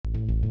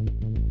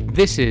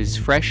This is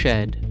Fresh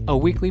Ed, a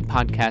weekly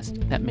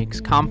podcast that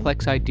makes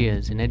complex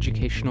ideas in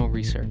educational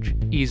research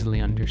easily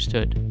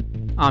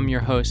understood. I'm your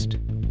host,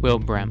 Will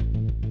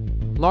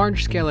Brem.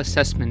 Large-scale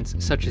assessments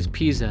such as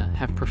PISA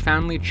have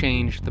profoundly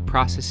changed the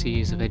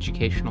processes of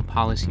educational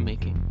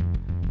policymaking.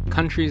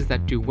 Countries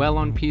that do well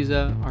on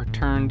PISA are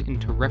turned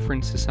into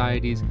reference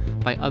societies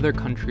by other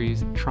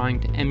countries trying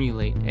to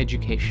emulate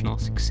educational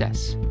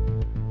success.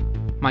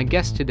 My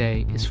guest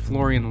today is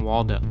Florian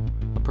Waldo,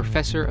 a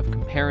professor of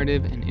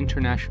comparative and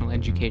international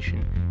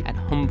education at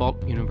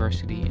Humboldt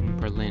University in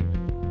Berlin.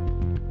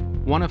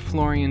 One of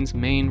Florian's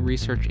main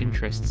research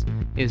interests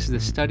is the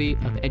study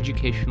of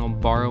educational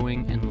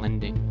borrowing and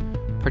lending,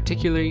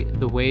 particularly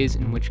the ways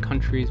in which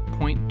countries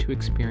point to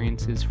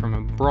experiences from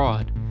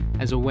abroad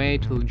as a way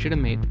to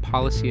legitimate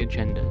policy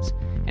agendas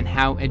and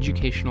how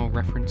educational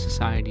reference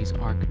societies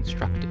are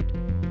constructed.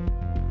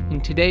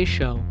 In today's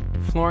show,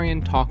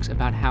 Florian talks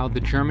about how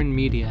the German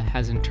media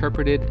has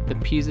interpreted the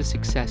PISA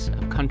success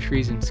of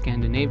countries in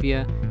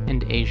Scandinavia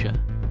and Asia.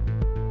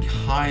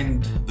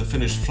 Behind the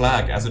Finnish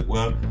flag, as it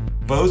were,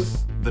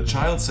 both the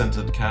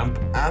child-centered camp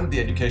and the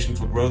education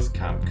for growth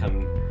camp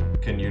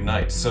can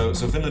unite. So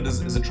Finland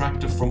is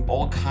attractive from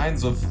all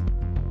kinds of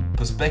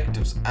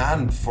perspectives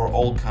and for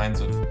all kinds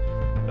of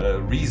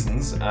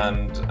reasons,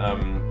 and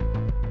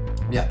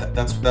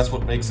that's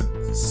what makes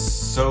it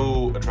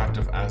so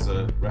attractive as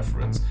a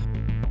reference.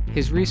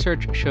 His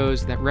research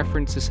shows that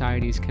reference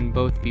societies can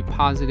both be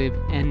positive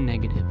and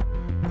negative,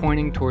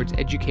 pointing towards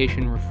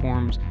education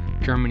reforms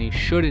Germany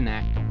should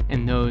enact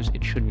and those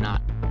it should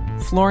not.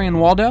 Florian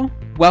Waldo,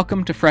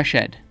 welcome to Fresh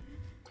Ed.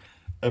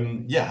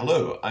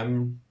 Hello.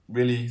 I'm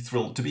really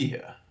thrilled to be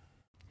here.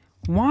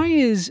 Why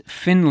is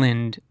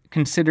Finland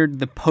considered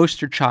the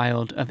poster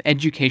child of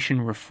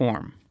education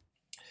reform?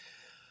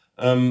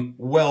 I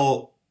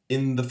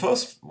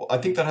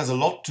think that has a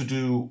lot to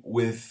do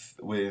with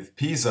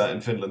PISA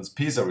and Finland's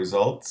PISA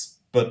results,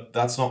 but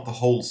that's not the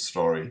whole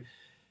story.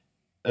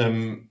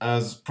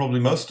 As probably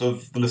most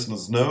of the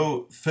listeners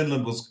know,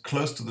 Finland was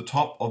close to the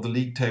top of the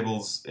league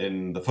tables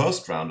in the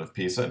first round of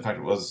PISA. In fact,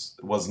 it was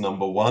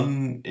number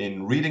one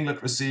in reading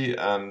literacy,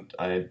 and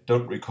I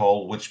don't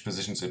recall which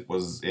positions it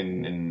was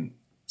in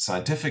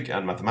scientific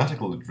and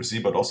mathematical literacy,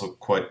 but also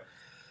quite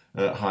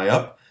high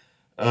up.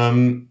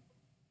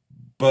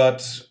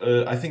 But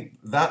I think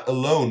that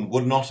alone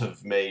would not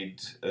have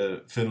made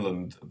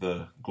Finland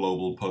the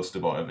global poster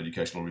boy of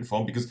educational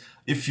reform, because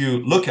if you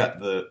look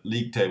at the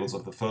league tables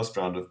of the first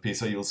round of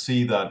PISA, you'll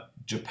see that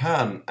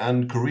Japan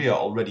and Korea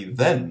already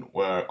then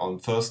were on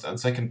first and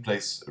second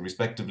place,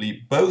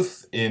 respectively,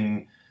 both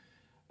in,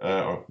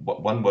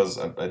 one was,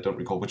 I don't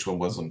recall which one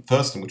was on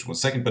first and which one was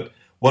second, but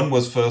one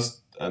was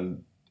first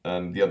and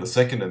the other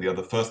second and the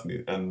other first,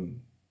 and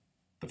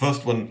the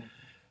first one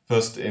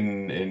first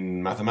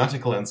in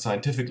mathematical and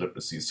scientific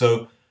literacy.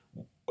 So,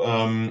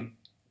 other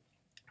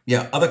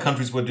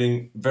countries were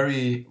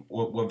very,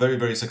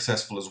 very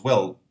successful as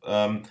well.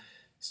 And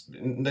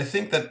I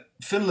think that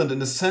Finland,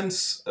 in a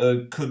sense,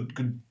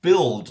 could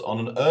build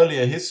on an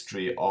earlier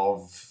history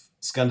of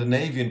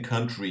Scandinavian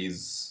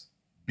countries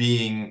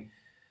being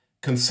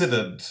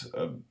considered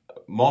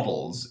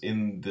models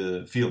in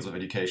the fields of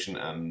education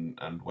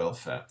and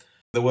welfare.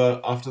 There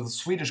were, after the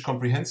Swedish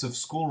comprehensive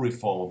school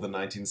reform of the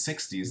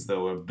 1960s,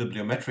 there were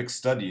bibliometric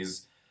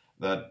studies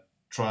that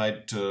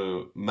tried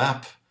to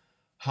map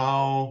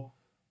how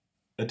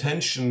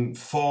attention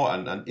for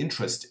and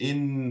interest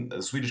in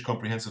Swedish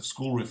comprehensive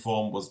school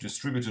reform was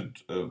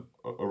distributed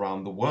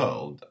around the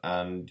world.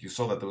 And you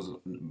saw that there was a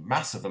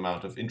massive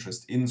amount of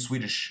interest in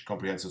Swedish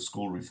comprehensive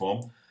school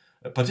reform,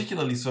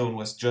 particularly so in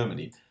West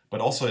Germany,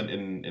 but also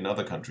in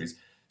other countries.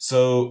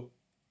 So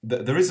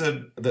there is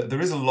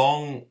a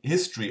long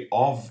history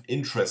of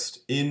interest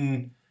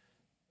in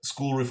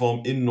school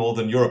reform in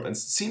Northern Europe, and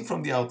seen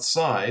from the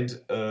outside,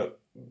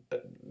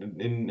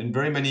 in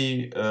very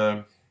many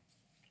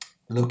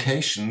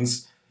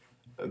locations,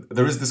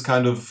 there is this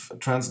kind of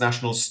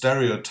transnational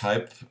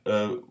stereotype,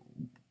 to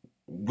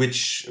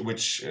which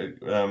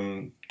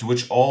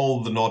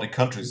all the Nordic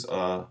countries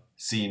are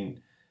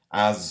seen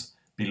as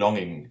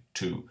belonging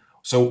to.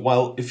 So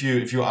while if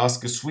you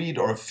ask a Swede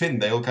or a Finn,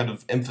 they'll kind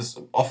of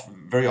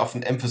very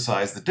often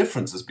emphasize the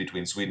differences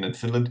between Sweden and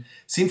Finland.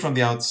 Seen from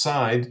the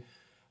outside,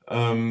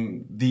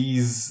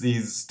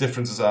 these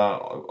differences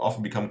are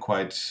often become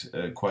quite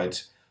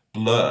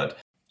blurred.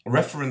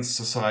 Reference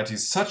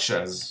societies such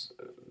as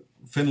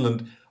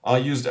Finland are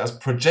used as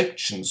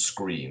projection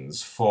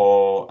screens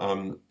for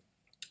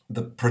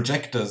the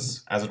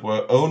projectors, as it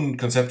were, own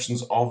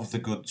conceptions of the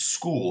good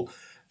school.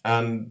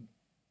 And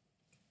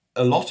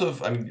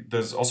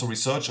there's also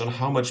research on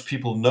how much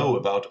people know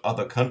about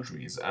other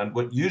countries. And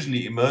what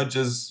usually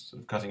emerges,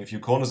 sort of cutting a few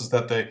corners, is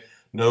that they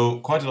know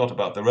quite a lot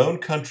about their own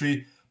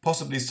country,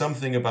 possibly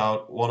something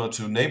about one or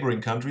two neighboring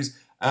countries,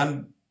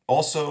 and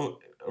also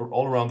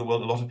all around the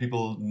world, a lot of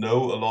people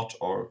know a lot,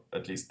 or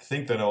at least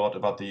think they know a lot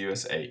about the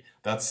USA.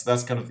 That's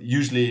kind of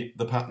usually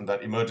the pattern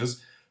that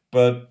emerges.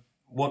 But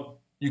what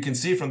you can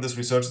see from this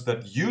research is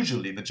that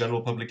usually the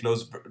general public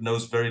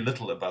knows very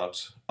little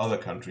about other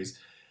countries.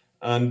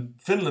 And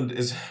Finland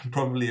is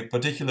probably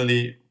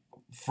particularly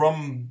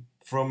from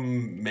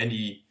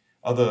many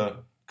other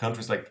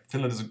countries, like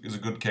Finland is a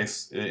good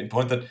case in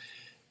point, that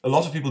a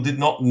lot of people did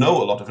not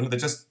know a lot of Finland. They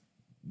just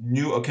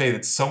knew, okay,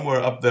 it's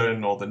somewhere up there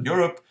in Northern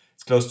Europe.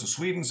 It's close to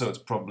Sweden, so it's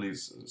probably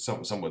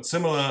somewhat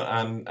similar.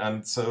 And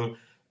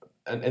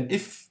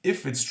if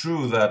it's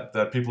true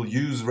that people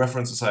use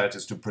reference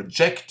societies to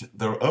project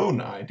their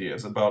own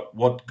ideas about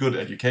what good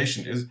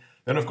education is,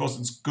 then of course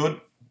it's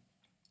good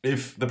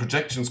if the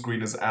projection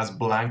screen is as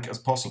blank as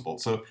possible.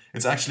 So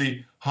it's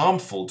actually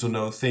harmful to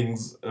know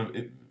things,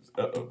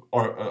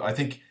 I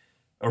think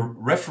a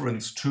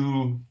reference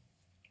to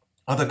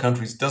other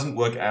countries doesn't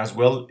work as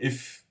well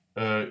if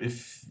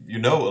you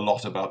know a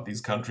lot about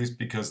these countries,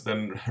 because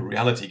then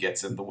reality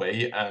gets in the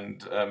way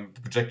and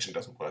the projection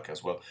doesn't work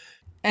as well.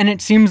 And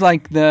it seems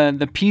like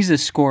the PISA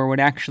score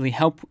would actually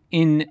help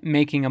in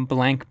making a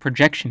blank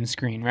projection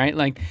screen, right?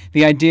 Like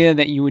the idea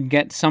that you would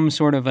get some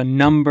sort of a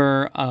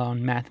number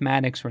on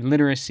mathematics or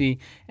literacy,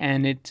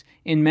 and it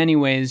in many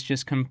ways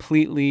just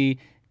completely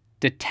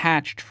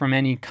detached from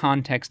any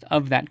context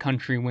of that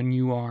country when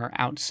you are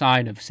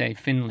outside of, say,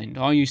 Finland.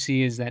 All you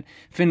see is that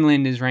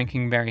Finland is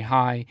ranking very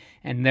high,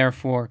 and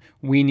therefore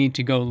we need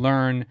to go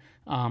learn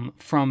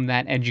from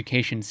that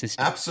education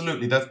system.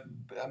 Absolutely, that's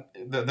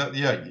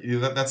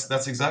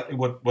exactly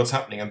what's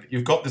happening, and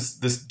you've got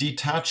this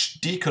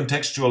detached,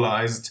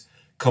 decontextualized,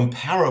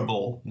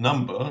 comparable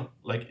number.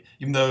 Like,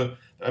 even though,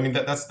 I mean,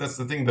 that's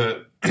the thing,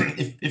 that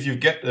if you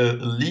get a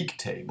league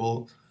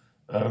table,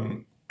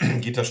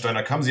 Gita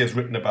Steiner-Kamsi has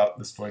written about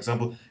this, for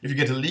example. If you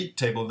get a league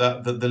table,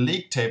 that the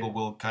league table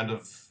will kind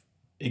of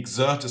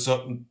exert a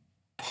certain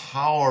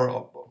power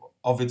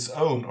of its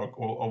own,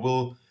 or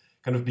will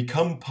kind of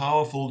become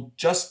powerful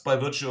just by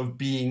virtue of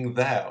being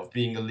there, of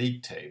being a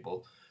league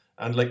table.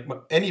 And like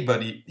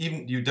anybody,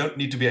 even you don't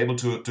need to be able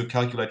to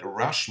calculate a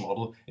Rasch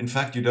model. In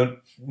fact, you don't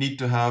need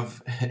to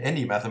have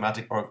any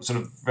mathematical, or sort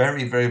of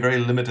very, very, very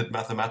limited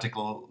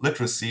mathematical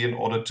literacy in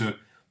order to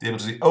be able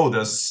to see, oh,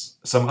 there's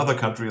some other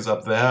countries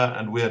up there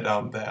and we're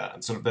down there.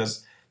 And sort of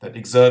that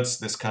exerts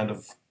this kind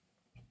of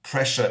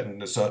pressure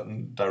in a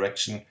certain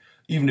direction,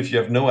 even if you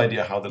have no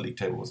idea how the league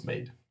table was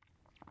made.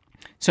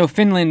 So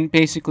Finland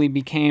basically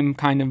became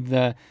kind of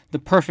the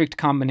perfect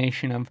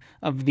combination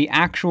of the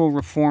actual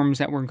reforms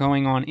that were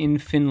going on in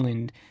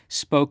Finland,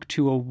 spoke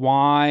to a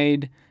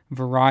wide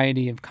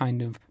variety of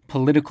kind of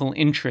political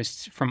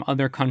interests from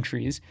other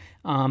countries,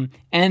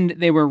 and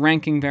they were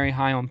ranking very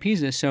high on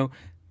PISA. So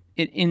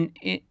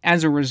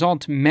as a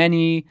result,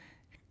 many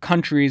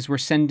countries were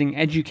sending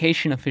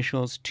education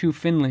officials to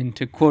Finland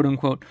to, quote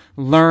unquote,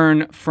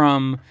 learn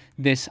from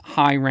this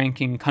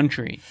high-ranking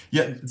country.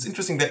 Yeah, it's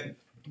interesting that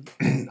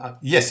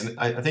yes, and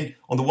I think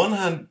on the one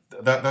hand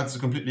that's a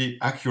completely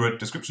accurate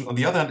description. On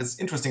the other hand, it's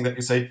interesting that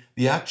you say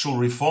the actual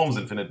reforms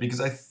in Finland,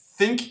 because I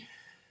think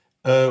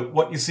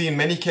what you see in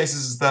many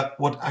cases is that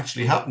what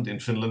actually happened in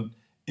Finland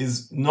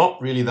is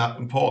not really that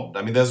important.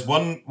 I mean, there's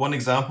one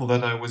example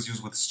that I always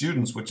use with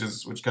students,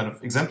 which kind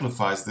of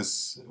exemplifies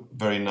this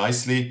very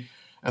nicely,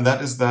 and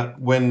that is that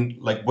when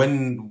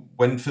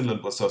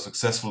Finland was so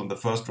successful in the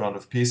first round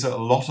of PISA, a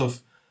lot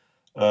of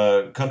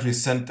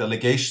countries sent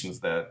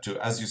delegations there to,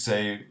 as you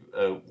say,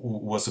 who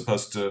were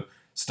supposed to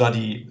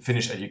study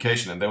Finnish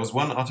education. And there was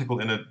one article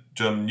in a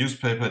German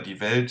newspaper, Die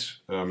Welt,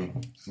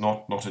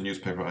 not a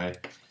newspaper.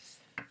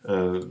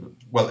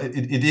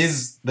 It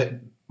is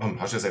that.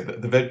 How should I say?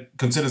 The Welt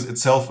considers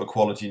itself a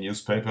quality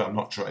newspaper. I'm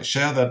not sure I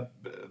share that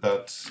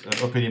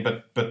opinion,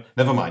 but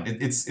never mind.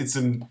 It's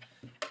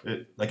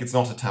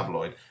not a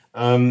tabloid.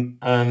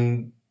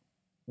 And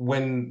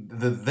when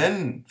the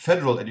then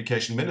federal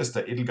education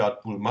minister,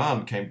 Edelgard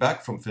Bullmann, came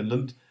back from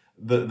Finland,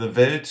 the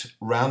Welt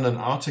ran an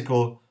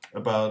article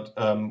about,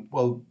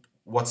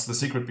 what's the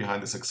secret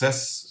behind the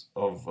success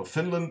of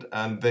Finland?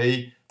 And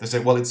they say,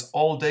 well, it's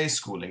all-day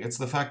schooling. It's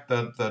the fact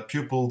that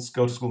pupils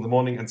go to school in the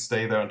morning and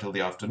stay there until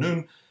the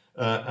afternoon.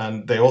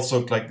 And they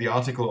also, like, the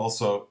article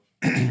also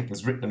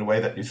is written in a way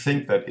that you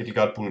think that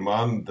Edelgard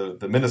Bullmann,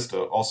 the minister,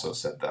 also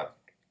said that.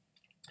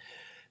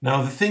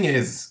 Now, the thing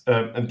is,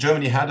 and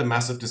Germany had a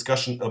massive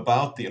discussion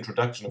about the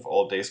introduction of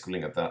all-day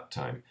schooling at that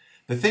time.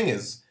 The thing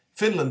is,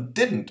 Finland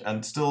didn't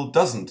and still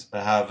doesn't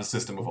have a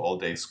system of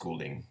all-day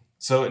schooling.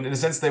 So in a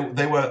sense, they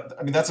were,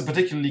 I mean, that's a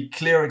particularly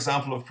clear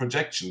example of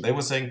projection. They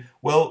were saying,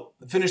 well,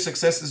 Finnish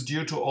success is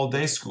due to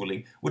all-day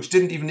schooling, which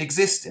didn't even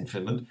exist in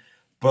Finland.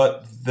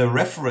 But the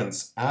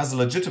reference as a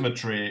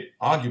legitimatory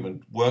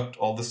argument worked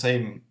all the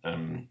same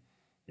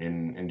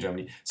in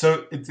Germany.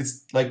 So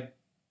it's like,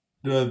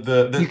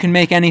 you can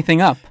make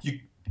anything up.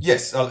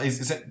 Yes,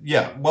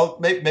 well,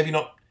 maybe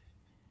not.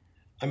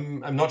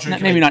 I'm not sure.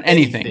 Maybe not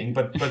anything,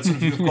 but sort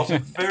of you've got a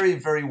very,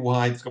 very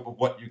wide scope of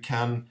what you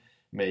can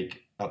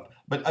make up.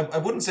 But I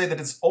wouldn't say that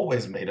it's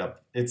always made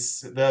up.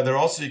 It's there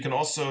also, you can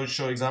also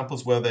show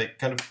examples where they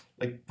kind of,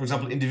 like, for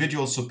example,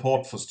 individual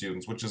support for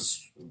students, which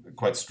is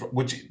quite strong,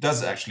 which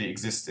does actually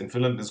exist in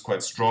Finland, is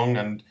quite strong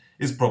and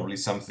is probably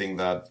something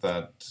that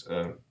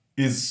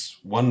is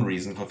one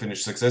reason for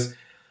Finnish success.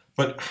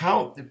 But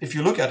if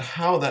you look at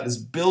how that is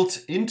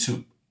built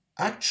into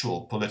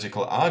actual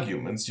political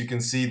arguments, you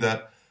can see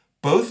that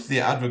both the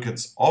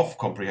advocates of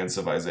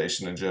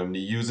comprehensivization in Germany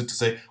use it to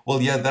say,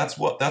 well, yeah, that's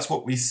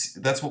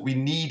what we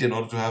need in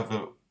order to have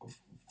a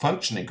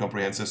functioning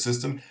comprehensive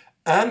system,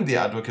 and the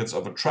advocates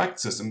of a tract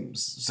system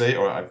say,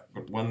 or I've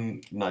got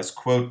one nice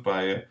quote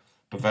by a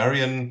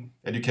Bavarian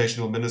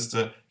educational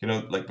minister,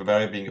 like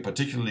Bavaria being a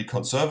particularly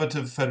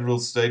conservative federal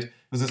state,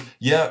 who says,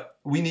 yeah,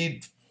 we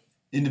need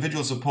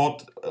individual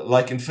support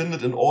like in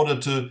Finland in order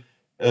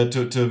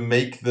to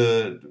make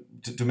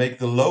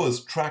the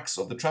lowest tracks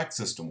of the tract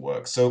system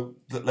work. So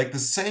the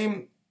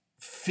same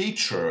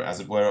feature,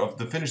 as it were, of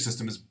the Finnish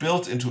system is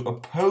built into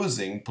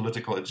opposing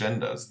political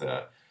agendas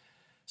there.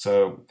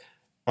 So,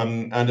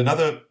 and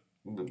another,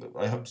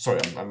 I hope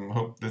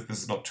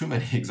this is not too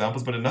many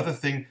examples, but another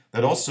thing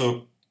that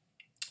also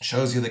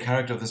shows you the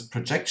character of this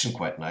projection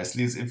quite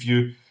nicely is if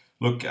you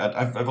look at,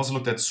 I've also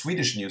looked at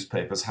Swedish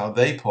newspapers, how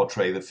they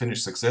portray the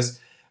Finnish success.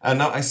 And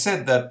now I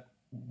said that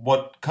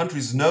what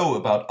countries know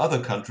about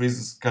other countries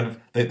is kind of,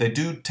 they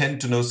do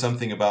tend to know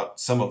something about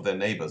some of their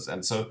neighbors.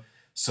 And so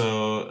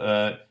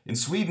in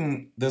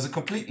Sweden, there's a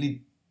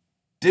completely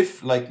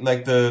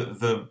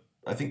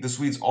I think the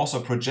Swedes also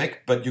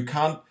project, but you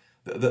can't,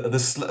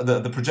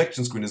 the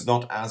projection screen is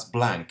not as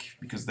blank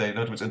because they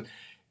don't. And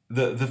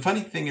the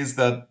funny thing is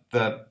that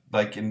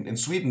like in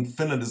Sweden,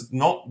 Finland is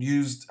not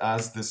used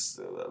as this,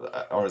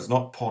 or is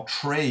not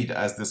portrayed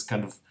as this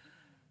kind of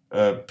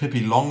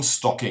Pippi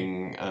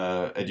Longstocking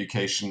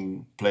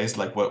education place,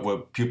 like where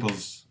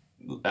pupils,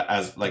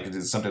 as like it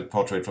is sometimes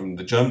portrayed from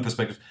the German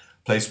perspective,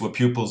 place where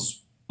pupils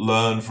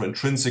learn for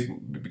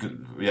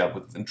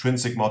with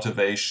intrinsic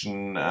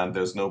motivation, and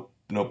there's no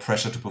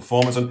pressure to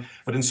performance.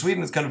 But in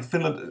Sweden, it's kind of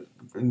Finland.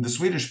 In the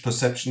Swedish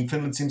perception,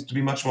 Finland seems to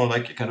be much more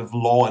like a kind of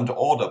law and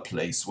order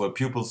place where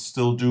pupils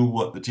still do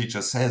what the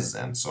teacher says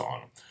and so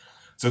on.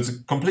 So it's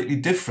a completely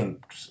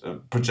different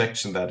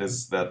projection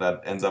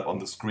that ends up on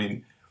the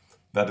screen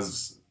that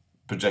is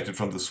projected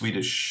from the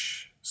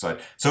Swedish side.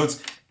 So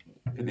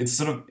it's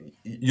sort of,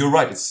 you're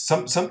right. It's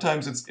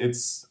sometimes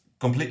it's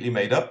completely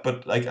made up,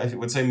 but like I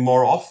would say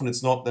more often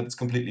it's not that it's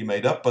completely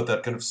made up, but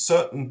that kind of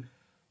certain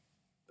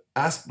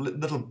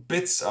little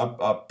bits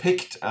are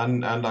picked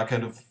and are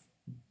kind of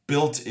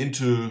built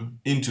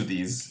into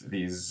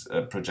these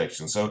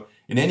projections. So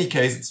in any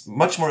case, it's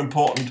much more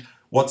important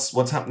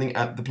what's happening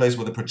at the place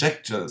where the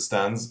projector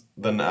stands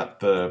than at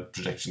the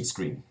projection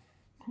screen.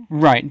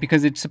 Right,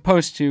 because it's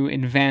supposed to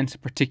advance a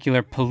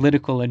particular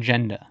political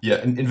agenda.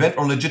 Yeah, and invent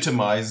or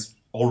legitimize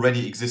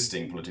already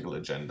existing political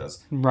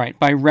agendas. Right,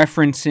 by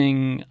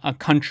referencing a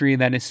country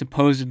that is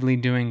supposedly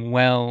doing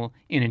well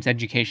in its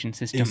education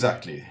system.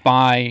 Exactly.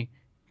 By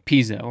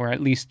PISA, or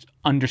at least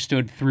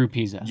understood through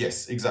PISA.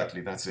 Yes,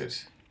 exactly, that's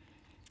it.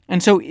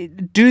 And so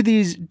do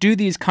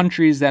these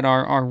countries that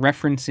are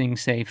referencing,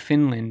 say,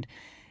 Finland,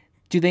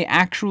 do they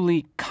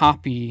actually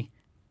copy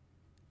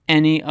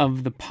any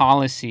of the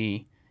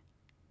policy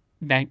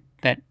that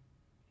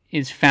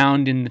is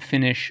found in the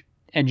Finnish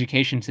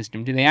education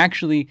system?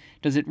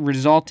 Does it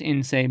result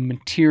in, say,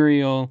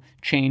 material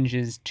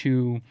changes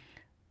to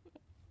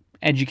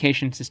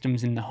education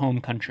systems in the home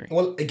country?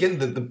 Well, again,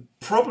 the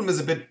problem is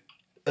a bit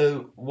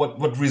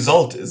what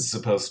result is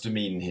supposed to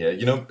mean here,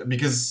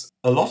 because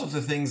a lot of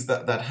the things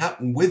that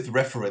happen with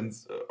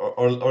reference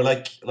or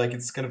like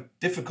it's kind of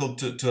difficult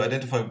to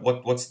identify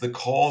what's the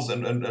cause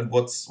and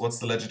what's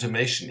the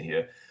legitimation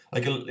here.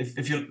 Like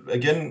if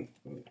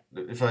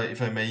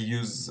I may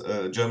use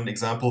a German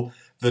example,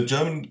 the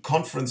German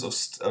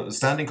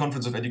Standing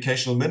Conference of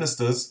Educational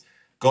Ministers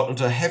got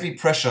into heavy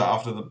pressure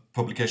after the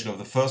publication of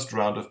the first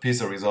round of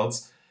PISA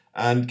results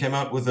and came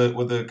out with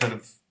a kind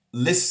of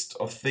list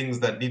of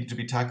things that needed to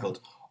be tackled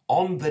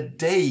on the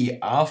day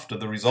after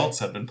the results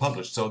had been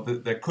published. So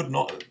there could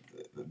not.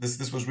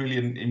 This was really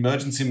an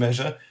emergency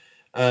measure,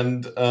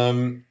 and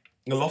a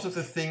lot of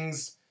the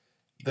things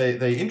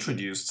they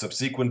introduced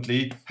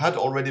subsequently had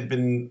already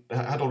been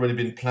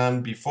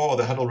planned before.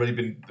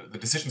 The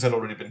decisions had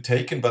already been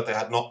taken, but they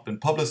had not been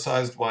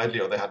publicized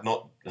widely, or they had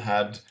not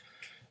had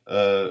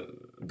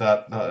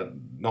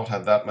not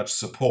had that much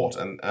support.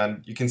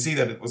 And you can see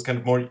that it was kind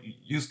of more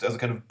used as a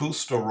kind of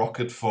booster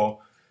rocket for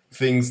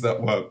things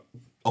that were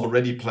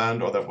already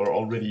planned or that were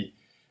already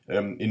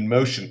in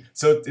motion.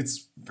 So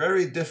it's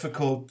very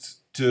difficult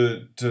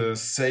to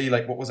say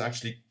like what was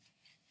actually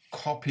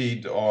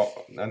copied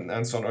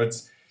and so on. Or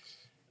it's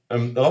a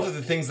lot of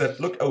the things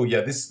that look, oh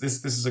yeah, this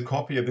is a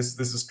copy, or this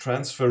is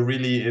transfer,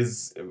 really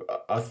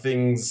are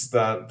things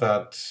that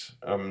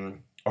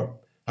or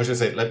how should I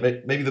say it?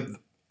 Like maybe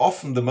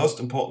often the most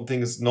important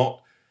thing is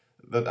not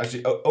that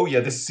actually, oh yeah,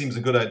 this seems a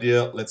good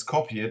idea, let's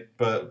copy it,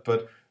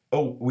 but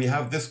oh, we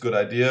have this good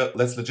idea,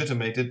 let's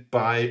legitimate it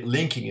by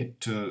linking it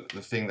to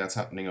the thing that's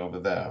happening over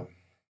there.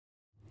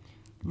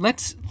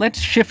 Let's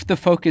shift the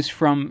focus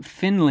from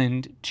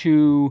Finland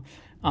to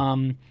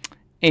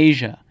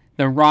Asia,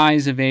 the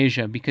rise of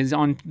Asia, because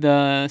on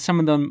some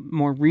of the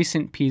more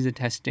recent PISA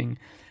testing,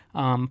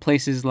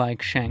 places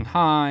like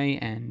Shanghai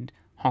and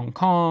Hong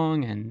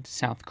Kong and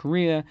South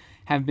Korea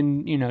have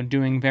been,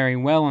 doing very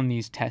well on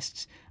these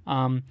tests.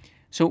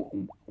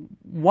 So,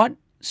 what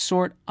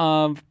sort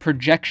of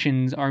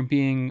projections are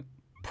being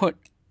put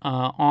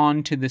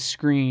onto the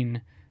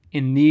screen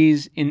in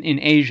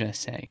Asia,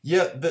 say?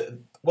 Yeah,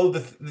 the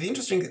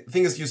interesting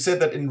thing is you said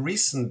that in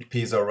recent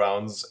PISA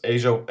rounds,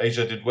 Asia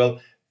did well.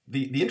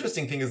 The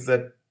interesting thing is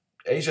that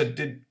Asia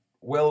did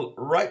well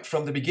right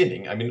from the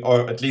beginning. I mean,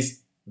 or at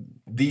least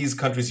these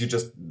countries you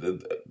just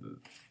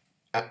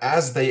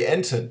as they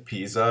entered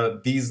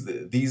PISA,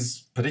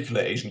 these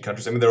particular Asian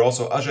countries. I mean, there are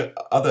also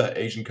other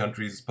Asian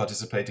countries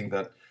participating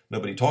that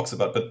nobody talks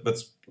about,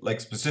 but like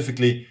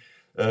specifically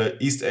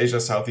East Asia,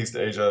 Southeast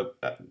Asia,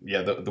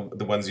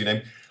 the ones you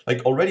named.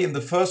 Like already in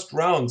the first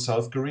round,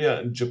 South Korea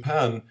and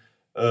Japan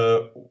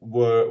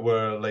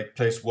were like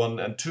place 1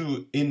 and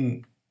 2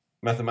 in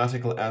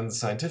mathematical and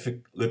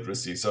scientific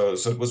literacy. So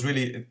it was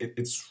really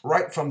it's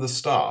right from the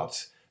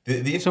start.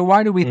 So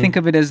why do we think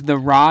of it as the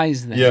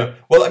rise then? Yeah,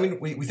 well, I mean,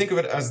 we think of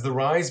it as the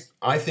rise,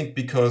 I think,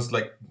 because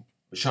like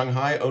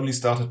Shanghai only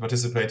started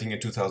participating in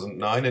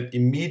 2009. It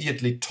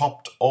immediately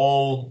topped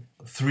all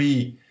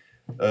 3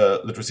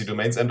 literacy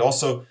domains. And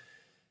also,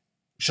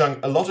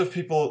 a lot of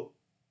people,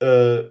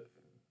 or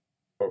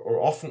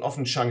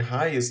often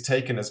Shanghai is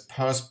taken as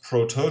pars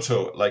pro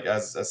toto, like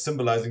as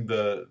symbolizing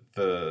the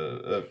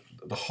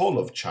whole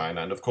of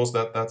China. And of course,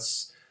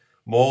 that's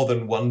more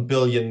than 1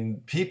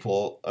 billion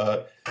people.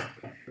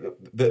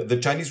 The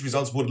Chinese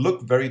results would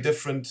look very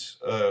different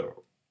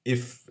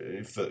if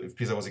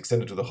PISA was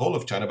extended to the whole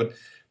of China.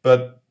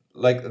 But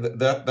like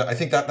that I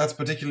think that's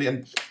particularly,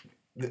 and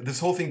this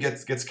whole thing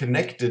gets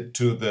connected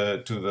to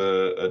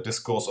the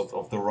discourse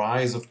of the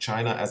rise of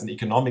China as an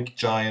economic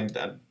giant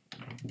and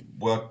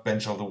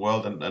workbench of the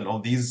world and all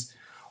these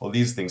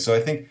things. So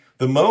I think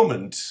the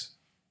moment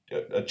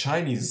a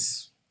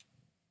Chinese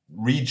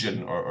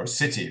region or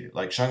city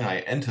like Shanghai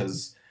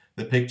enters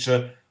the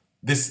picture,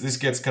 this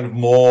gets kind of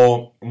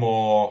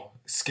more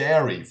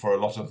scary for a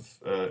lot of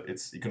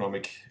its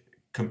economic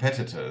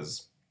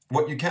competitors.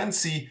 What you can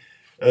see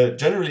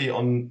generally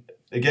on,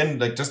 again,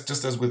 like just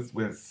as with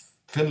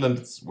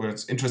Finland, where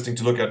it's interesting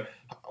to look at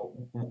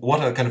what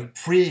are kind of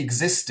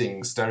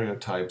pre-existing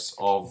stereotypes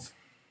of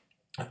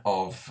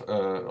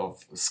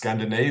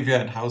Scandinavia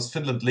and how is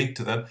Finland linked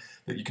to them.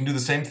 That you can do the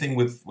same thing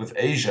with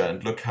Asia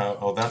and look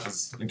how that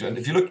is linked to. And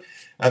if you look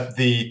at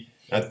the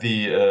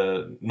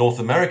North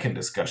American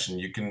discussion,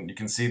 you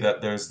can see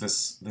that there's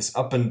this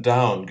up and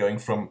down going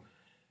from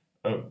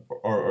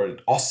or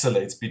it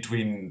oscillates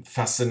between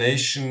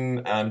fascination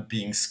and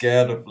being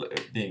scared of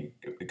being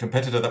a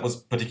competitor. That was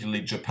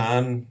particularly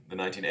Japan, the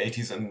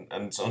 1980s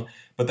and so on.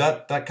 But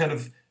that kind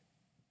of,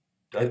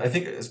 I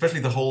think especially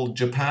the whole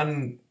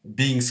Japan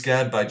being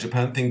scared by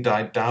Japan thing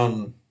died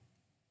down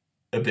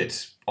a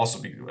bit.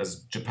 Also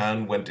as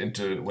Japan went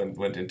into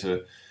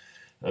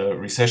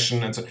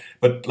recession and so.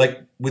 But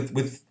like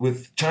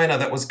with China,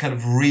 that was kind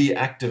of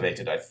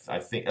reactivated. I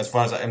think, as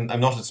far as I'm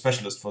not a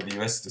specialist for the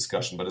US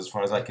discussion, but as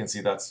far as I can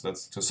see, that's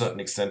to a certain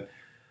extent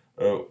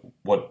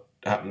what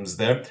happens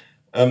there.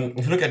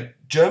 If you look at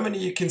Germany,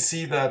 you can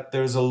see that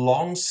there's a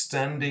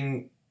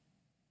long-standing,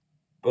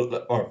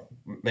 or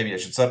maybe I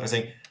should start by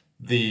saying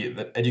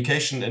the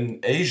education in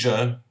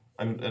Asia.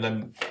 I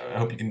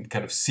hope you can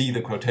kind of see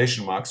the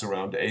quotation marks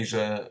around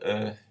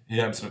Asia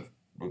here.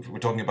 We're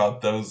talking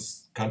about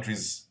those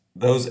countries,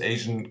 those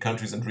Asian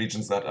countries and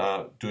regions that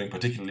are doing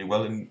particularly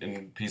well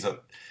in PISA.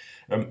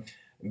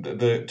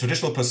 The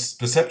traditional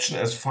perception,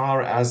 as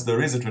far as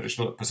there is a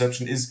traditional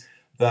perception, is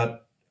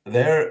that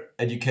their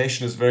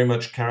education is very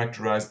much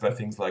characterized by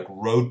things like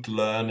rote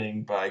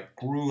learning, by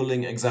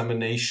grueling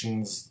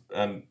examinations,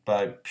 and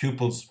by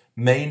pupils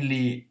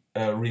mainly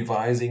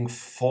revising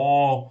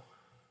for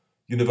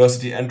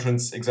university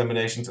entrance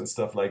examinations and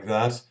stuff like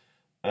that,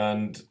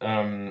 and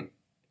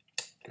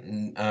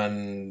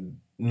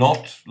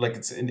not like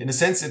it's in a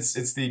sense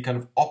it's the kind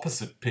of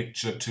opposite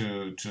picture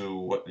to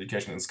what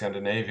education in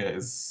Scandinavia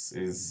is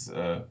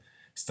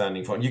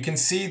standing for. And you can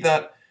see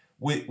that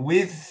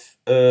with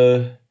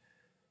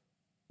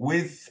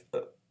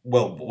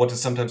what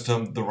is sometimes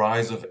termed the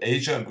rise of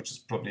Asia, and which is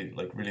probably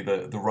like really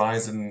the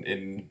rise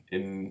in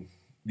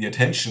the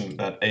attention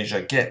that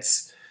Asia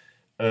gets.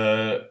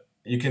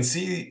 You can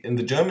see in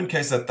the German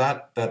case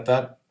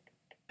that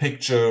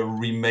picture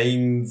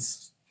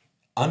remains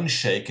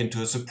unshaken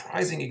to a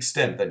surprising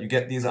extent. That you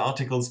get these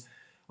articles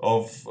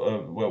of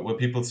where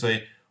people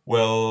say,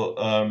 well,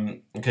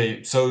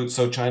 okay, so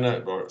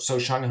China or so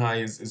Shanghai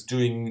is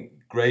doing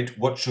great.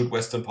 What should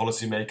Western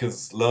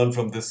policymakers learn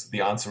from this?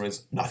 The answer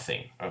is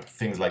nothing.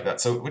 Things like that.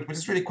 So, which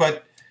is really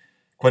quite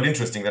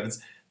interesting.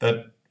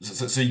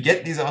 So you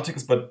get these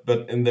articles, but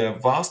in their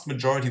vast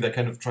majority, they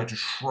kind of try to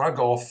shrug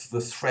off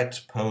the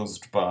threat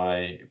posed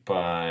by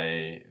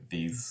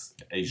these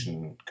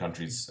Asian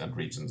countries and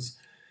regions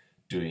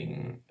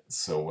doing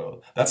so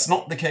well. That's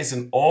not the case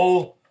in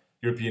all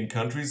European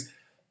countries.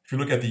 If you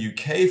look at the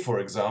UK, for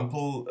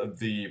example,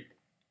 the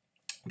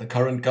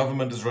current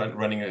government is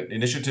running an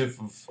initiative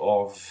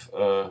of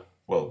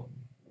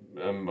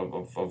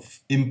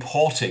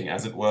importing,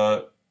 as it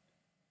were,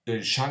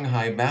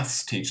 Shanghai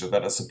maths teachers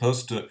that are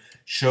supposed to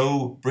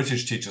show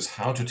British teachers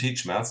how to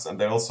teach maths, and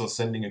they're also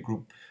sending a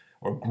group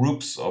or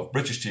groups of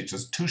British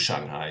teachers to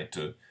Shanghai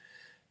to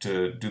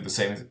do the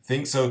same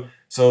thing.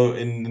 So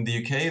in the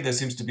UK, there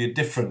seems to be a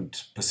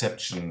different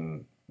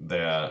perception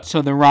there.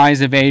 So the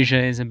rise of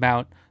Asia is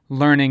about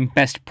learning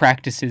best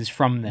practices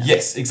from them.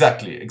 Yes,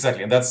 exactly,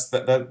 and that's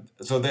that.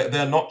 So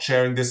they're not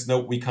sharing this. No,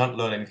 we can't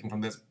learn anything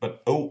from this.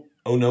 But oh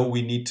no,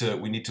 we need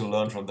to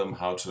learn from them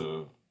how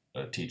to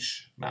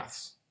teach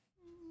maths.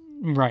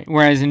 Right.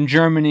 Whereas in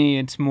Germany,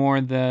 it's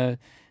more the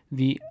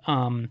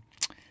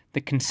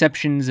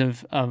conceptions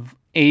of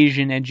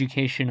Asian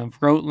education, of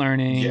rote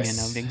learning, Yes.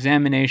 and of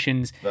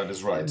examinations. That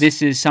is right.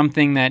 This is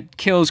something that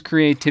kills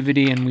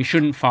creativity, and we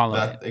shouldn't follow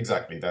it.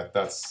 Exactly.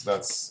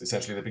 That's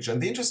essentially the picture.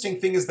 And the interesting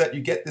thing is that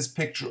you get this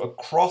picture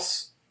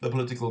across the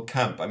political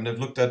camp. I mean, I've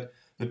looked at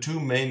the two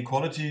main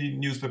quality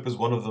newspapers.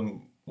 One of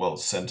them, well,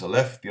 center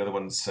left. The other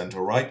one, center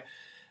right,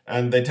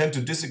 and they tend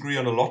to disagree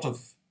on a lot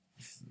of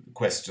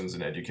questions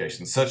in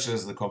education, such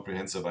as the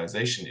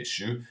comprehensivization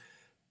issue.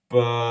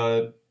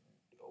 But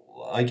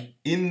like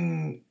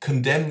in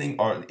condemning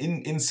or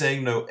in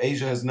saying no,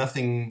 Asia has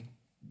nothing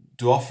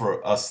to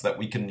offer us that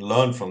we can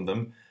learn from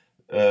them.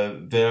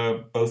 They're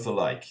both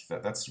alike.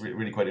 That's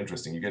really quite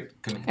interesting. You get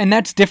and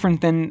that's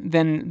different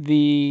than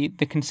the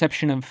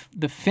conception of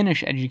the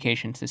Finnish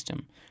education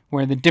system,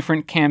 where the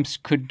different camps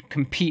could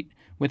compete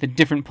with a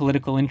different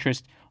political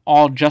interest,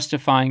 all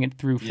justifying it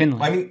through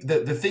Finland. I mean,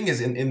 the thing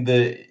is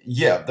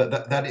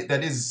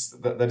that is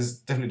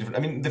definitely different. I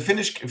mean, the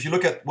Finnish, if you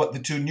look at what the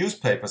two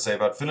newspapers say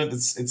about Finland,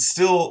 it's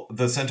still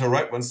the center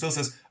right one still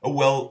says, oh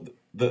well,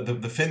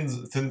 the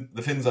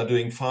Finns are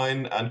doing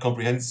fine and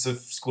comprehensive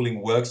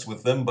schooling works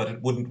with them, but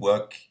it wouldn't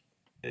work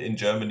in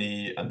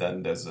Germany. And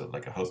then there's a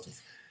host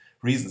of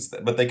reasons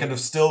there. But they kind of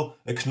still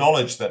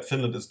acknowledge that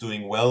Finland is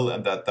doing well,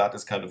 and that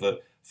is kind of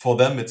for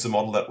them it's a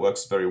model that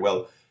works very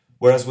well.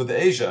 Whereas with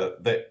Asia,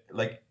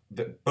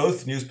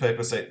 both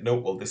newspapers say no.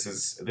 Well, this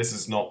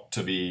is not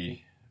to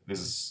be.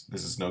 This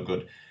is no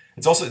good.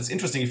 It's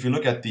interesting if you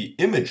look at the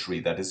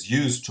imagery that is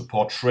used to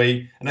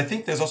portray, and I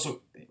think there's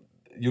also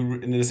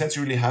in a sense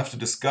you really have to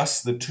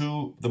discuss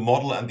the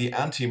model and the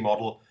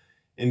anti-model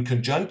in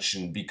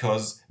conjunction,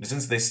 because in a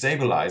sense they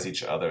stabilize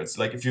each other. It's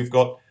like if you've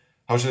got,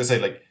 how should I say,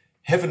 like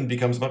heaven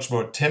becomes much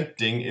more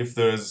tempting if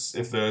there's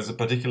a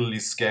particularly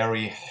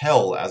scary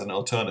hell as an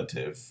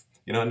alternative.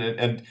 You know,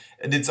 and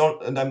it's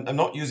all, and I'm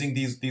not using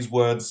these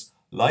words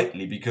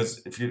lightly,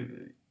 because if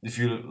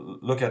you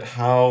look at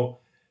how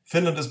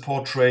Finland is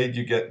portrayed,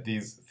 you get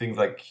these things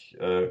like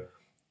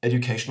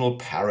educational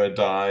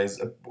paradise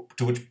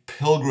to which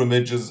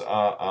pilgrimages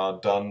are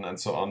done and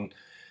so on,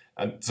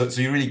 and so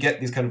you really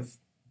get these kind of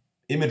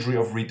imagery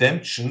of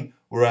redemption,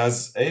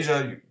 whereas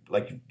Asia,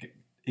 like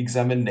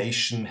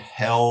examination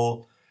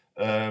hell,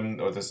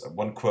 or there's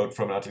one quote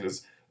from an article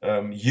is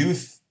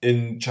youth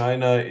in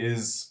China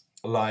is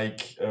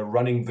like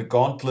running the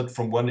gauntlet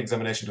from one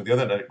examination to the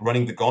other. Like,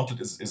 running the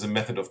gauntlet is a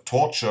method of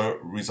torture,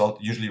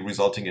 usually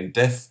resulting in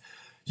death.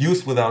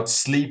 Youth without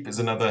sleep is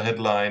another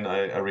headline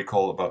I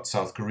recall about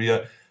South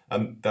Korea.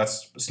 And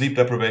that's sleep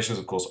deprivation is,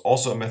 of course,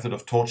 also a method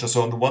of torture.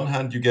 So on the one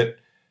hand, you get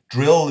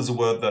drill is a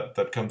word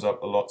that comes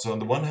up a lot. So on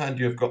the one hand,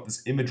 you've got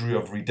this imagery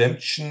of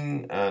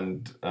redemption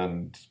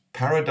and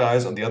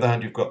paradise. On the other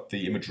hand, you've got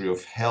the imagery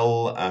of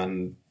hell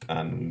and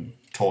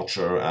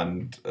torture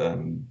and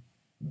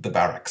the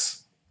barracks.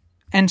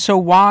 And so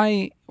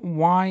why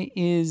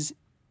is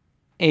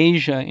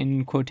Asia,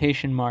 in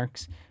quotation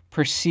marks,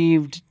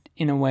 perceived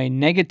in a way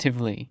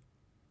negatively,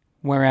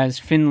 whereas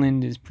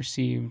Finland is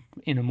perceived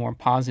in a more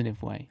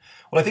positive way?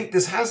 Well, I think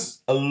this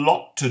has a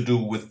lot to do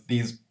with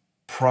these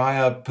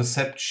prior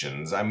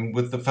perceptions. I mean,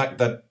 with the fact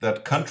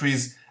that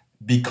countries,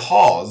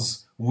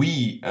 because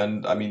we,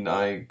 and I mean,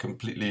 I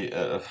completely,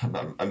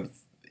 I'm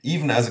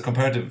even as a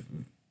comparative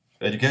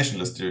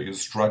educationalist, you're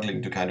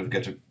struggling to kind of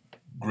get a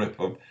grip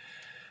of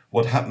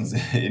what happens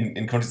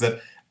in countries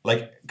that,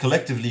 like,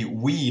 collectively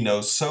we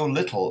know so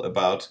little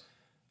about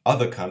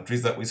other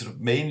countries that we sort of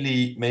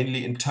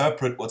mainly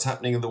interpret what's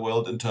happening in the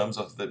world in terms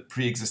of the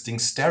pre-existing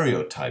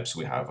stereotypes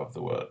we have of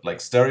the world, like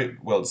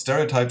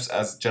stereotypes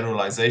as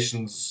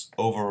generalizations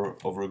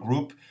over a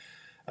group,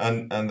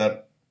 and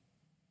that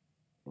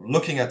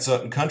looking at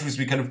certain countries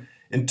we kind of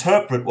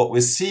interpret what we're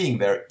seeing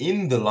there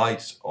in the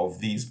light of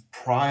these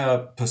prior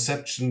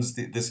perceptions,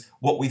 this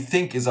what we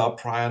think is our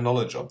prior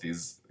knowledge of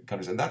these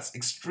countries, and that's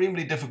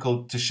extremely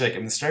difficult to shake. I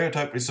mean,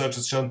 stereotype research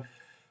has shown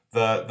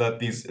that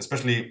these,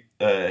 especially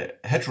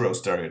hetero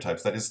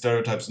stereotypes, that is,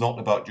 stereotypes not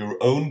about your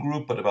own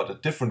group but about a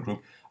different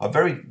group, are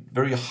very,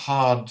 very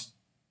hard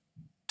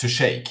to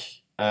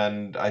shake.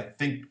 And I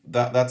think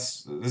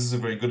this is a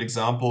very good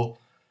example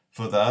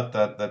for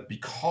that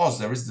because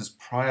there is this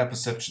prior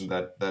perception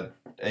that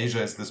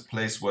Asia is this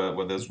place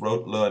where there's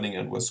rote learning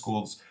and where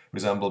schools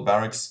resemble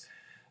barracks.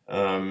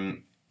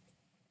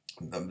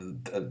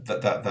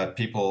 That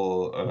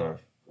people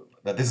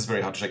that this is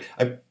very hard to shake.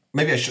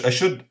 Maybe I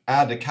should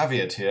add a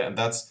caveat here, and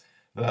that's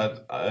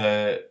that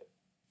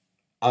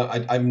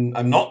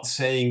I'm not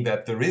saying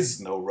that there is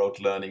no rote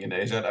learning in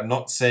Asia. I'm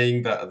not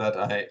saying that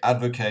I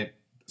advocate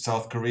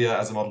South Korea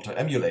as a model to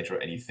emulate or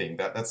anything.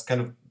 That's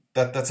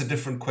a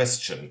different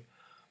question,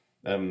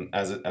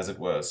 as it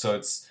were. So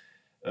it's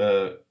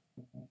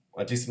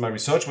at least in my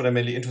research, what I'm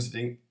mainly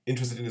interested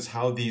in is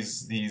how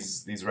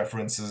these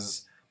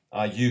references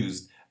are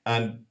used.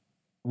 And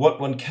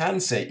what one can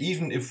say,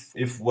 even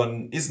if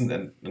one isn't,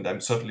 and I'm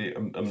certainly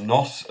am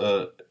not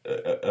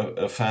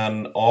a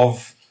fan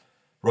of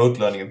rote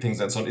learning and things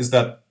and so on, is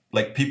that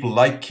like people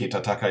like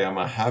Keita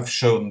Takayama have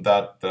shown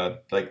that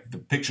like the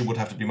picture would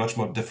have to be much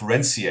more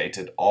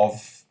differentiated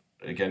of,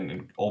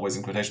 again, always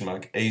in quotation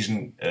mark,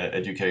 Asian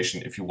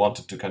education, if you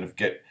wanted to kind of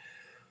get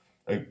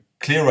a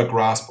clearer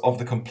grasp of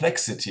the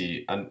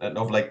complexity and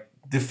of like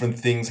different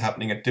things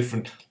happening at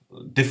different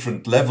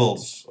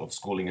levels of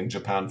schooling in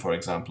Japan, for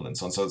example, and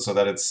so on. So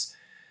that it's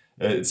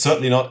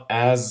certainly not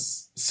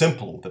as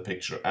simple, the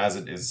picture, as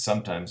it is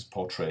sometimes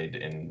portrayed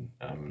in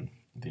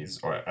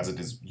or as it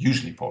is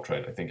usually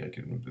portrayed. I think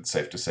it's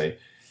safe to say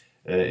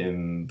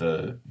in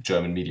the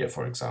German media,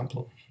 for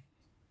example.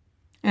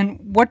 And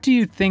what do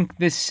you think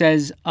this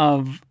says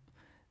of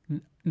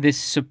this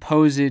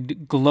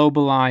supposed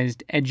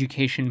globalized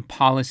education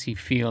policy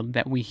field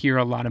that we hear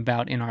a lot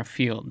about in our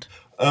field?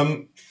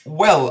 I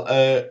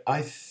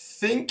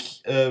think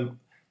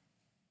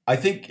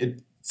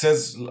it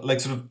says, like,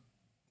 sort of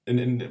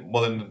in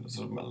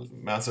sort of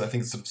maths, I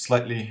think it's sort of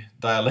slightly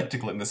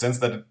dialectical in the sense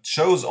that it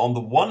shows on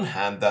the one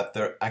hand that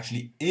there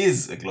actually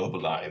is a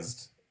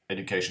globalized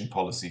education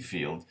policy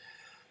field.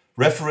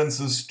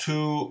 References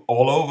to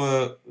all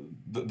over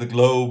the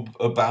globe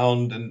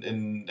abound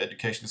in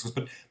education discourse.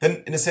 But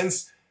then, in a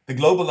sense, the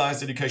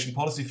globalized education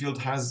policy field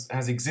has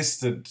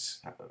existed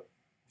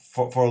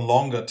for a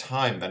longer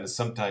time than is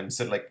sometimes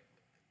said. Like,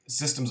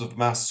 systems of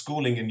mass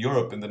schooling in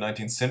Europe in the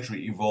 19th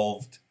century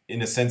evolved,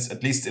 in a sense,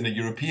 at least in a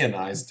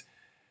Europeanized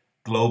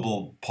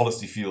global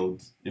policy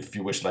field, if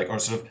you wish, like, or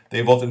sort of they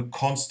evolved in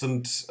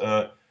constant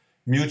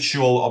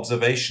mutual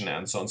observation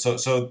and so on.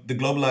 So the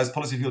globalized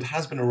policy field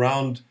has been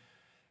around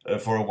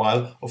for a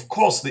while. Of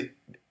course, the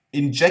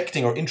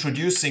injecting or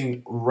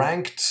introducing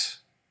ranked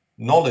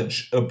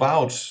knowledge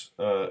about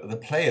the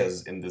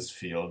players in this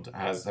field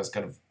has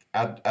kind of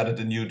added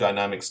a new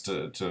dynamics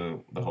to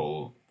the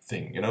whole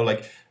thing. You know,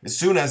 like, as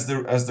soon as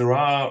there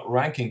are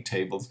ranking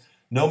tables,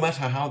 no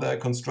matter how they're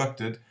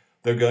constructed,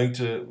 they're going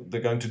to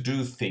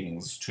do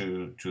things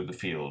to the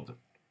field.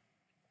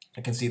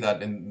 I can see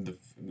that in the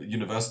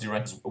university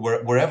ranks,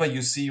 wherever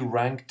you see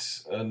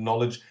ranked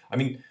knowledge. I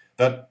mean,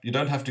 that you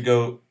don't have to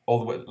go all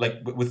the way,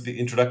 like with the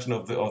introduction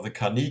of the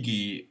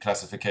Carnegie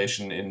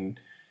classification in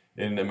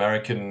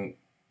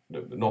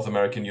North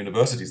American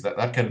universities, that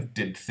kind of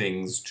did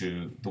things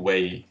to the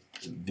way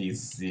the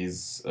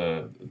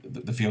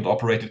field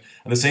operated.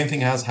 And the same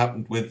thing has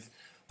happened with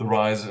the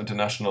rise of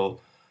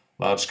international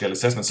large-scale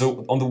assessment.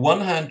 So on the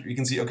one hand, you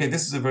can see, okay,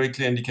 this is a very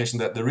clear indication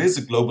that there is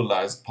a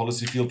globalized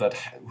policy field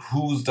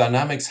whose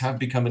dynamics have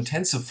become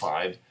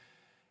intensified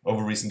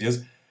over recent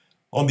years.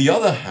 On the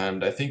other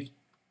hand, I think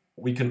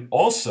we can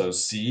also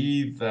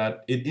see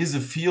that it is a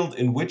field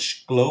in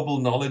which global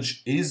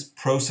knowledge is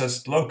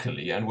processed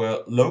locally and where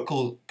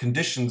local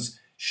conditions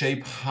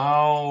shape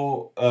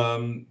how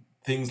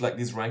things like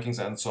these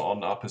rankings and so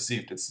on are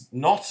perceived. It's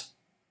not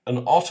an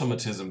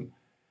automatism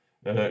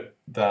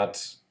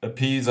that a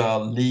PISA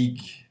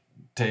league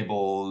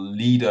table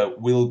leader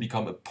will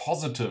become a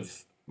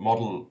positive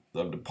model,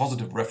 a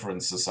positive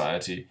reference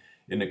society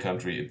in a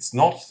country. It's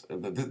not.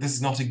 This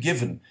is not a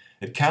given.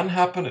 It can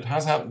happen. It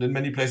has happened in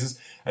many places,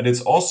 and it's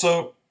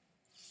also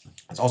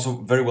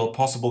very well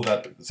possible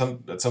that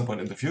at some point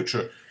in the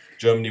future,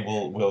 Germany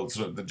will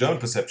sort of, the German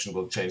perception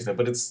will change there.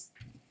 But it's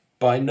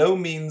by no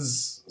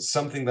means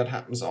something that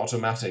happens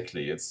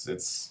automatically.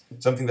 It's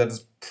something that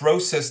is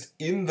processed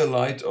in the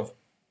light of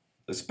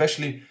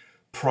especially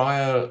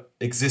prior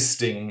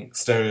existing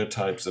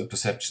stereotypes and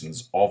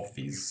perceptions of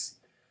these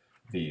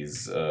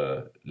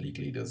league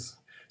leaders.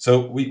 So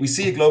we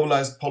see a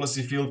globalized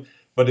policy field,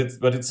 but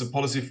it's a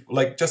policy,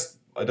 like, just,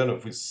 I don't know,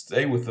 if we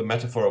stay with the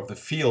metaphor of the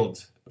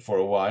field for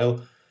a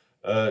while,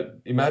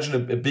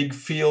 imagine a big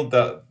field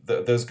that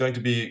there's going to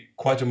be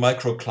quite a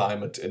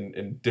microclimate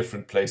in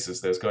different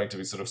places. There's going to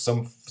be sort of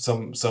some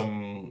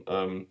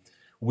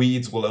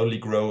weeds will only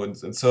grow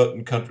in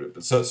certain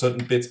countries,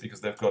 certain bits, because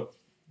they've got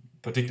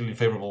particularly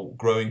favorable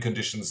growing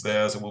conditions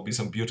there. So there will be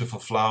some beautiful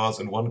flowers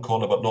in one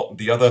corner, but not in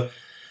the other.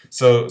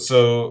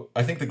 So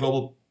I think the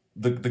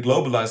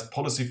globalized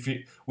policy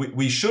field,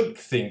 we should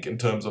think in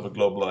terms of a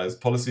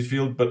globalized policy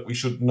field, but we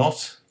should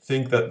not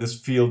think that this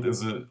field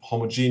is a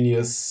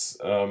homogeneous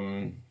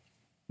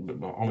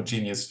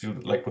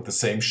field, like with the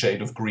same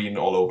shade of green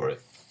all over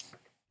it.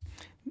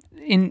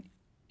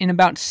 In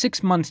about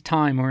 6 months'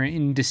 time, or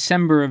in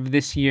December of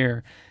this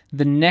year,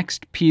 the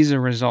next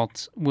PISA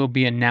results will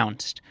be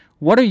announced.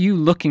 What are you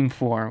looking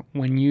for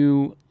when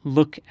you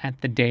look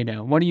at the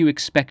data? What are you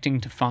expecting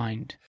to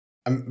find?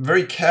 I'm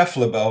very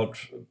careful about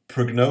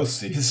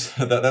prognoses.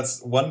 That's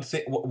one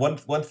thing.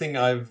 One thing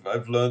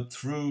I've learned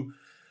through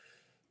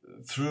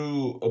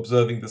through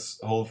observing this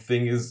whole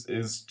thing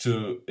is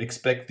to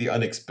expect the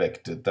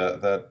unexpected.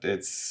 That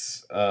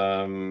it's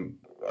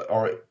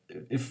or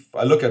if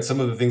I look at some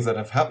of the things that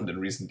have happened in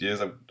recent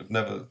years, I've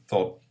never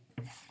thought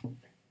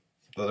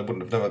that I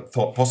wouldn't have never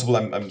thought possible.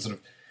 I'm sort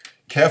of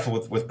careful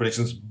with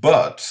predictions,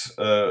 but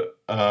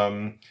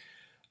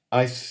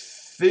I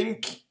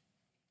think,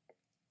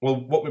 well,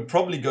 what we're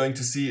probably going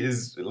to see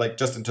is, like,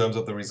 just in terms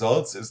of the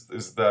results,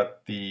 is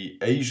that the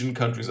Asian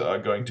countries are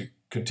going to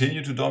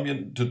continue to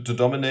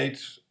dominate,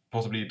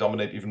 possibly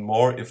dominate even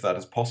more if that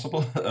is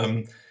possible.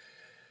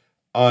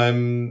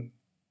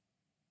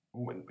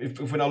 If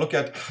we now look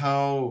at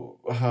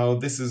how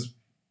this is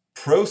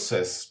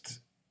processed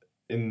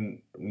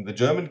in the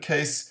German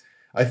case,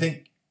 I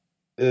think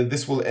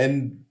this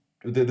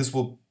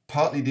will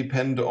partly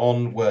depend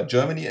on where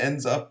Germany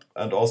ends up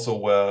and also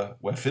where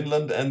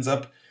Finland ends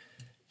up.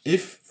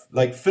 If,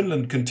 like,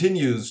 Finland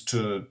continues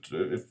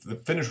if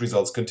the Finnish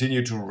results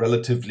continue to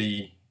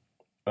relatively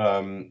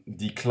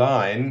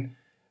decline,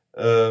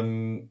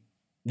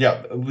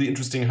 it will be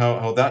interesting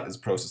how that is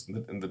processed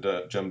in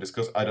the German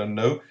discourse. I don't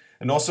know.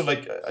 And also,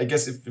 like, I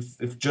guess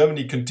if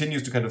Germany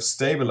continues to kind of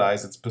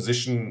stabilize its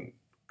position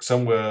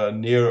somewhere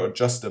near or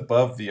just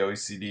above the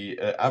OECD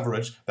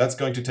average, that's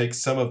going to take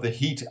some of the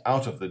heat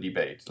out of the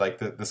debate. Like,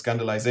 the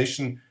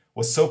scandalization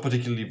was so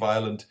particularly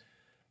violent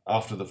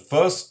after the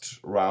first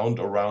round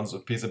or rounds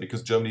of PISA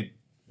because Germany,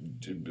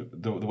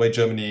 the way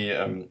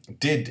Germany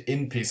did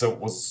in PISA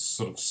was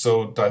sort of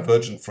so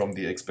divergent from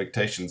the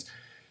expectations.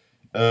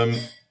 So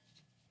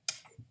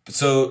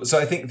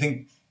I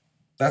think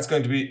that's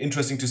going to be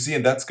interesting to see,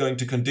 and that's going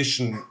to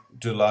condition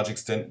to a large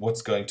extent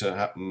what's going to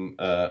happen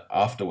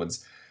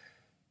afterwards.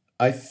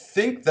 I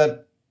think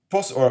that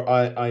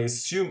I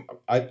assume,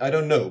 I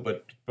don't know,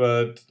 but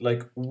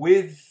like,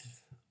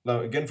 with, now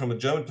again from a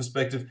German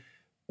perspective,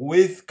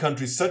 with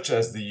countries such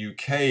as the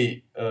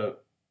UK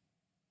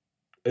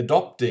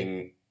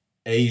adopting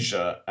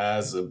Asia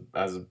as a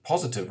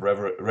positive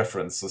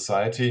reference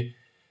society,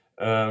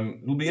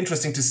 it'll be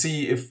interesting to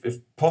see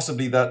if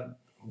possibly that,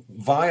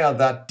 via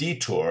that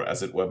detour,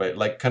 as it were, by,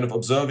 like, kind of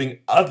observing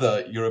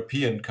other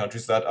European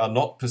countries that are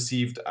not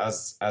perceived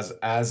as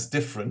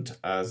different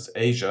as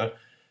Asia,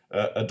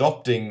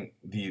 adopting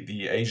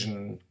the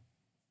Asian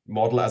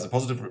model as a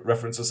positive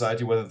reference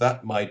society, whether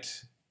that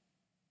might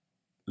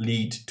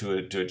lead to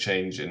a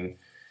change in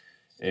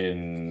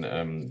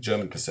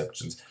German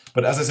perceptions.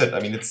 But as I said, I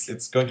mean,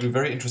 it's going to be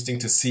very interesting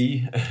to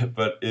see,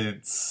 but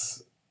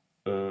it's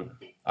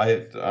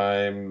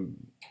I'm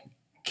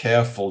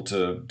careful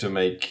to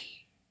make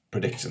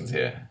predictions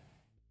here.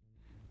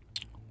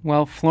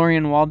 Well,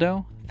 Florian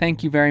Waldo,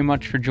 thank you very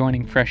much for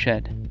joining Fresh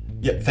Ed.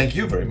 Yeah, thank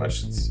you very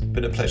much. It's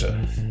been a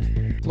pleasure.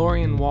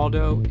 Florian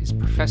Waldo is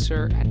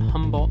professor at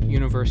Humboldt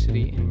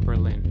University in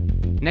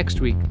Berlin.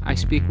 Next week, I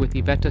speak with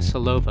Iveta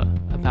Salova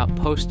about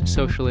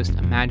post-socialist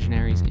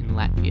imaginaries in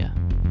Latvia.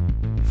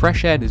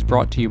 Fresh Ed is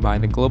brought to you by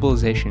the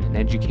Globalization and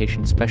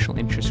Education Special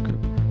Interest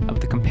Group of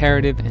the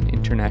Comparative and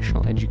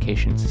International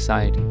Education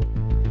Society.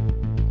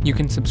 You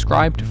can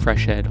subscribe to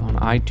Fresh Ed on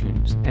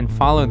iTunes and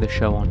follow the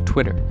show on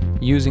Twitter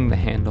using the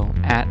handle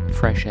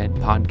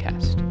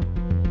 @FreshEdPodcast.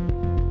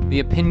 The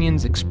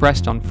opinions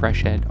expressed on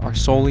Fresh Ed are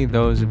solely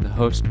those of the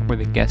host or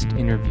the guest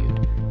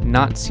interviewed,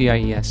 not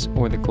CIES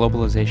or the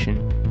Globalization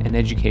and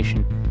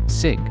Education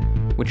SIG,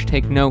 which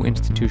take no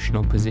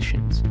institutional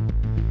positions.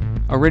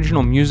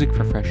 Original music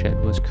for Fresh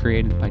Ed was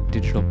created by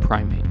Digital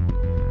Primate.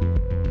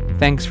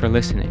 Thanks for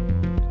listening.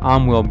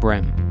 I'm Will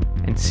Brem,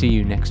 and see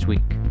you next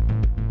week.